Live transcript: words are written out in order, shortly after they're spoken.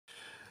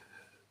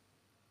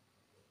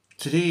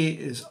Today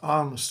is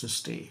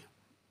Armistice Day,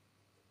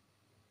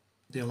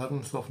 the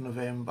 11th of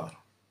November,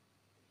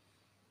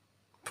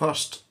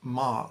 first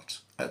marked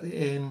at the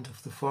end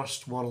of the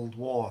First World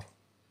War,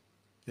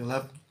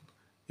 11,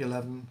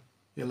 11,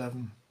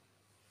 11.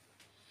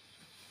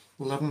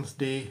 11th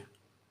day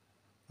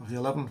of the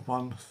 11th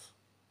month,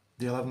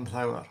 the 11th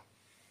hour.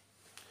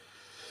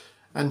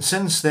 And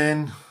since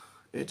then,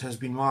 it has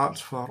been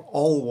marked for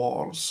all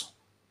wars.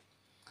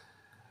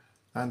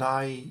 And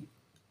I,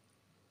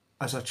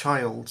 as a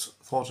child,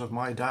 thought of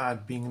my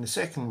dad being in the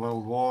Second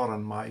World War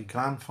and my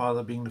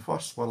grandfather being the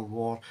First World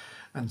War.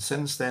 And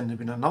since then, there have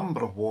been a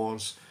number of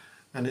wars.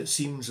 And it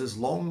seems as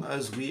long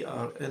as we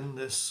are in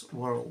this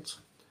world,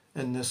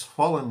 in this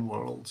fallen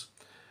world,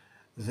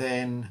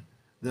 then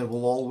there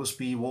will always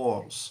be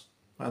wars.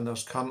 And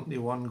there's currently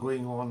one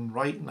going on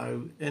right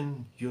now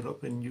in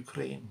Europe, in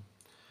Ukraine,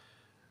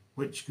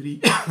 which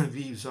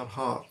grieves our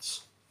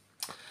hearts.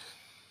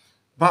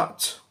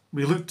 But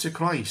we look to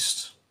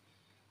Christ.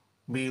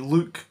 We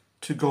look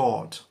to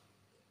God,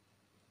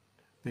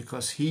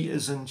 because He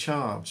is in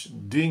charge,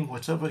 doing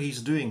whatever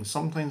He's doing.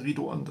 Sometimes we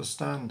don't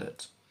understand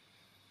it.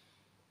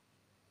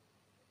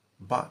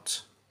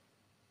 But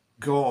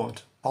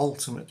God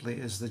ultimately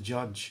is the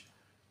judge.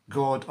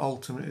 God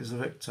ultimately is the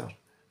victor,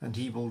 and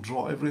He will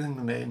draw everything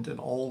to an end, and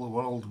all the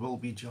world will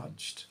be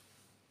judged.